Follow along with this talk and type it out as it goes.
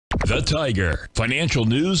The Tiger Financial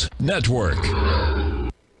News Network.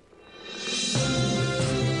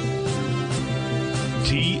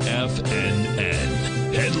 TFNN.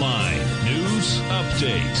 Headline News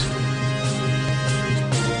Update.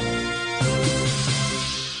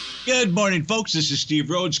 Good morning, folks. This is Steve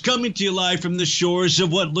Rhodes coming to you live from the shores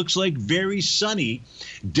of what looks like very sunny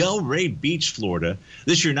Delray Beach, Florida.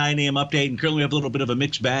 This is your 9 a.m. update, and currently we have a little bit of a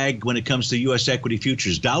mixed bag when it comes to U.S. equity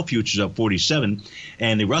futures. Dow futures up 47,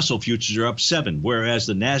 and the Russell futures are up 7, whereas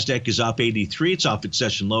the NASDAQ is up 83. It's off its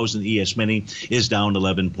session lows, and the ES Mini is down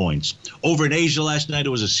 11 points. Over in Asia last night, it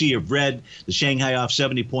was a sea of red. The Shanghai off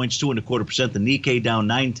 70 points, 2.25%. The Nikkei down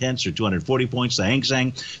 9/10 or 240 points. The Hang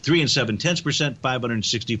Seng 3 7/10%,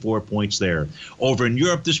 564 points there. Over in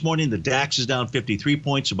Europe this morning, the DAX is down 53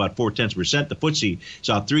 points, about 0.4%. The FTSE is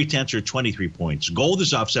off 0.3 or 23 points. Gold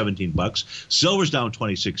is off $17. Silver's down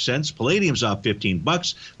 26 cents. Palladium's off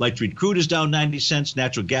 $15. Light sweet crude is down 90 cents.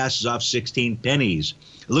 Natural gas is off 16 pennies.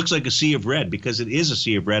 It looks like a sea of red because it is a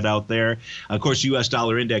sea of red out there. Of course, U.S.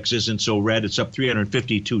 dollar index isn't so red. It's up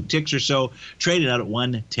 352 ticks or so, trading out at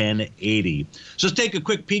 110.80. So let's take a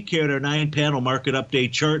quick peek here at our 9-panel market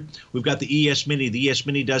update chart. We've got the ES Mini. The ES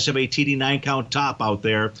Mini does have a TD9 count top out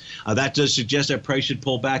there. That does suggest that price should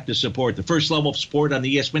pull back to support. The first level of support on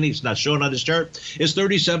the ES Mini, it's not shown on this chart, is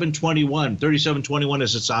 37.21. 37.21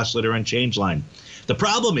 is its oscillator and change line. The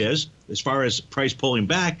problem is, as far as price pulling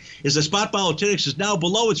back, is the spot volatility is now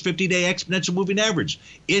below its 50-day exponential moving average.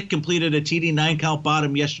 It completed a TD9 count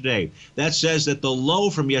bottom yesterday. That says that the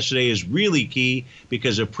low from yesterday is really key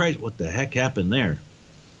because of price. What the heck happened there?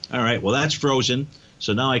 All right, well, that's frozen.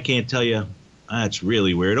 So now I can't tell you. That's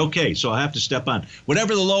really weird. Okay, so I have to step on.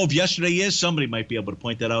 Whatever the low of yesterday is, somebody might be able to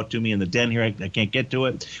point that out to me in the den here. I can't get to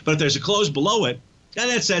it. But if there's a close below it, then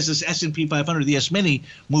that says this S&P 500, the S Mini,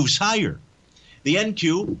 moves higher. The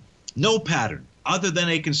NQ, no pattern other than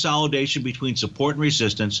a consolidation between support and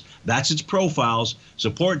resistance. That's its profiles.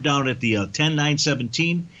 Support down at the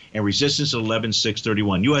 10,917 and resistance at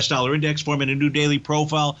 11,631. U.S. dollar index forming a new daily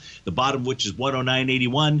profile, the bottom of which is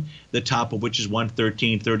 109.81, the top of which is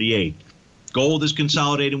 113.38. Gold is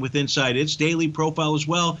consolidating with inside its daily profile as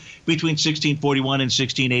well between 1641 and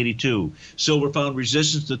 1682. Silver found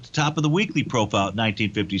resistance at the top of the weekly profile at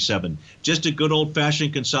 1957. Just a good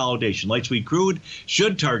old-fashioned consolidation. Light sweet crude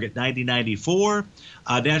should target 90.94.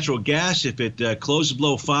 Natural gas, if it closes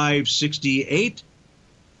below 568,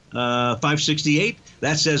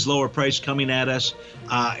 that says lower price coming at us.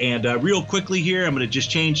 Real quickly here, I'm going to just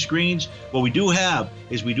change screens. What we do have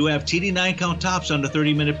is TD9 count tops on the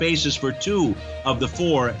 30-minute basis for 2 of the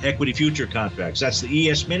 4 equity future contracts. That's the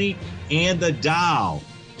ES Mini and the Dow.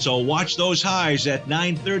 So watch those highs at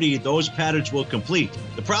 9:30. Those patterns will complete.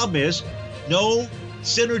 The problem is no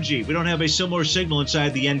synergy. We don't have a similar signal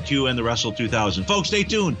inside the NQ and the Russell 2000. Folks, stay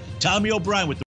tuned. Tommy O'Brien with the